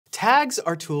Tags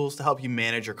are tools to help you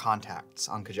manage your contacts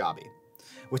on Kajabi.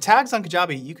 With tags on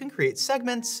Kajabi, you can create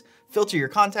segments, filter your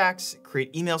contacts,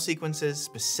 create email sequences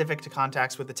specific to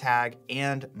contacts with the tag,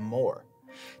 and more.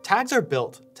 Tags are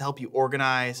built to help you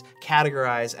organize,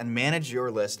 categorize, and manage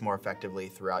your list more effectively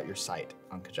throughout your site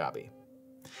on Kajabi.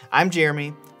 I'm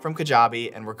Jeremy from Kajabi,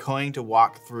 and we're going to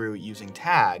walk through using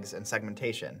tags and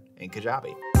segmentation in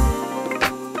Kajabi.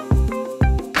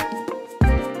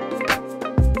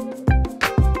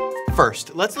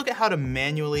 First, let's look at how to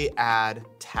manually add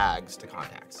tags to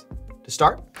contacts. To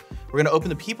start, we're going to open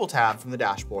the People tab from the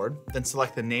dashboard, then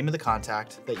select the name of the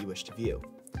contact that you wish to view.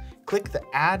 Click the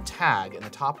Add Tag in the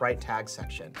top right tag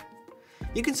section.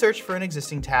 You can search for an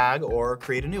existing tag or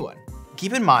create a new one.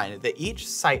 Keep in mind that each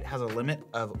site has a limit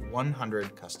of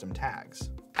 100 custom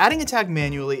tags. Adding a tag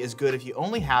manually is good if you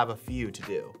only have a few to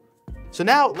do. So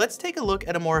now let's take a look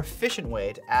at a more efficient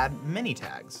way to add many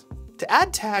tags. To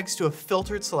add tags to a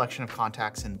filtered selection of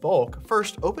contacts in bulk,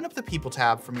 first open up the People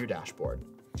tab from your dashboard.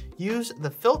 Use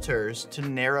the filters to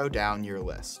narrow down your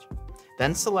list.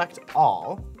 Then select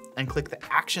All and click the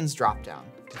Actions dropdown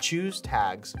to choose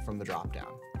tags from the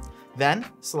dropdown. Then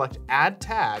select Add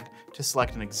Tag to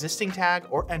select an existing tag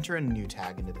or enter a new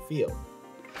tag into the field.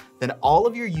 Then all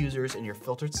of your users in your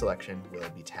filtered selection will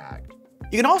be tagged.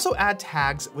 You can also add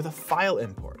tags with a file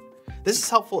import. This is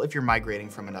helpful if you're migrating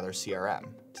from another CRM.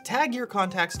 To tag your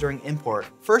contacts during import,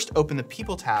 first open the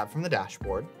People tab from the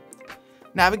dashboard,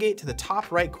 navigate to the top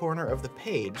right corner of the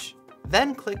page,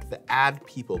 then click the Add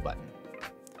People button.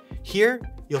 Here,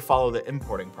 you'll follow the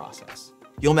importing process.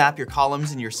 You'll map your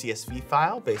columns in your CSV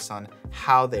file based on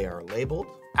how they are labeled.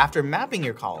 After mapping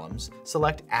your columns,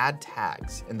 select Add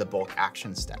Tags in the bulk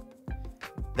action step.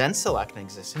 Then select an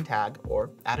existing tag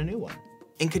or add a new one.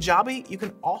 In Kajabi, you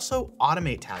can also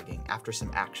automate tagging after some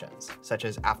actions, such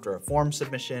as after a form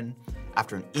submission,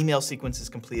 after an email sequence is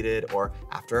completed, or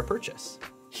after a purchase.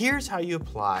 Here's how you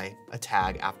apply a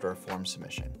tag after a form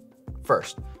submission.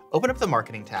 First, open up the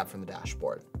Marketing tab from the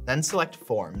dashboard, then select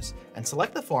Forms and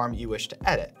select the form you wish to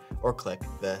edit, or click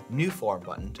the New Form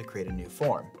button to create a new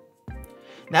form.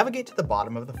 Navigate to the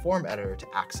bottom of the form editor to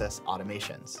access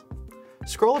automations.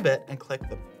 Scroll a bit and click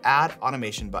the Add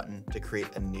Automation button to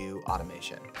create a new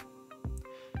automation.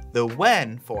 The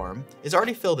When form is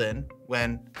already filled in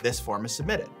when this form is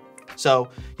submitted, so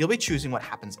you'll be choosing what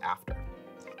happens after.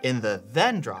 In the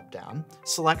Then dropdown,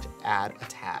 select Add a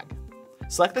Tag.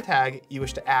 Select the tag you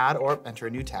wish to add or enter a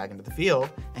new tag into the field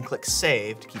and click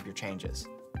Save to keep your changes.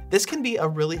 This can be a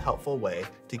really helpful way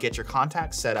to get your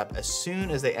contacts set up as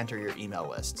soon as they enter your email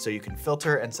list, so you can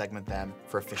filter and segment them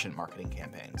for efficient marketing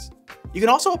campaigns. You can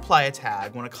also apply a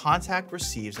tag when a contact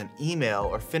receives an email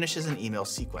or finishes an email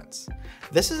sequence.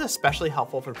 This is especially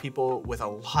helpful for people with a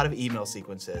lot of email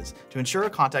sequences to ensure a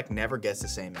contact never gets the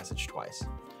same message twice.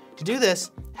 To do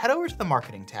this, head over to the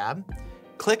Marketing tab,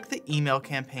 click the Email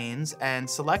Campaigns, and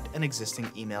select an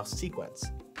existing email sequence.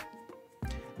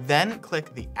 Then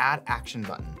click the Add Action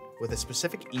button with a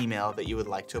specific email that you would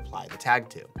like to apply the tag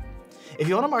to. If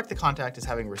you want to mark the contact as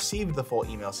having received the full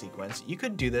email sequence, you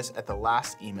could do this at the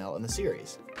last email in the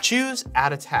series. Choose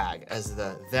Add a Tag as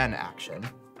the Then action,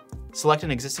 select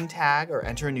an existing tag or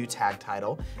enter a new tag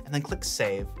title, and then click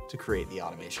Save to create the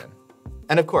automation.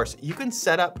 And of course, you can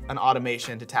set up an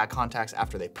automation to tag contacts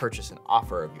after they purchase an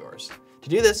offer of yours. To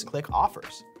do this, click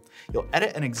Offers. You'll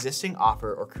edit an existing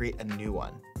offer or create a new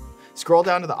one. Scroll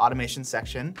down to the Automation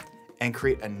section and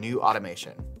create a new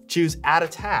automation. Choose Add a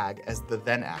Tag as the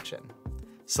Then action.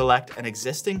 Select an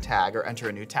existing tag or enter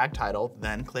a new tag title,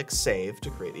 then click Save to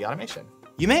create the automation.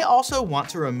 You may also want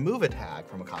to remove a tag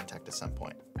from a contact at some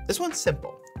point. This one's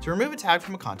simple. To remove a tag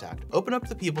from a contact, open up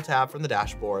the People tab from the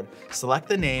dashboard, select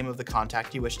the name of the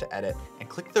contact you wish to edit, and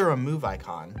click the Remove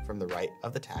icon from the right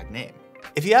of the tag name.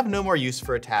 If you have no more use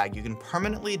for a tag, you can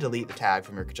permanently delete the tag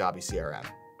from your Kajabi CRM.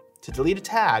 To delete a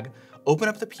tag, open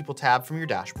up the People tab from your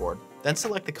dashboard, then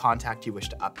select the contact you wish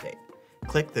to update.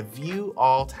 Click the View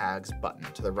All Tags button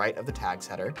to the right of the tags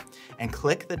header and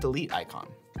click the Delete icon.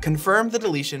 Confirm the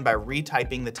deletion by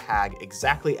retyping the tag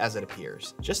exactly as it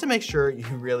appears, just to make sure you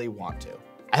really want to.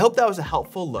 I hope that was a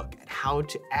helpful look at how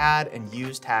to add and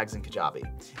use tags in Kajabi.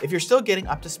 If you're still getting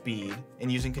up to speed in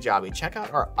using Kajabi, check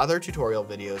out our other tutorial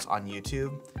videos on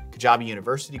YouTube, Kajabi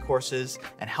University courses,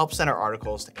 and Help Center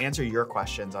articles to answer your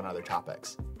questions on other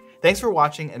topics. Thanks for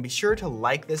watching, and be sure to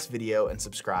like this video and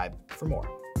subscribe for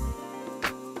more.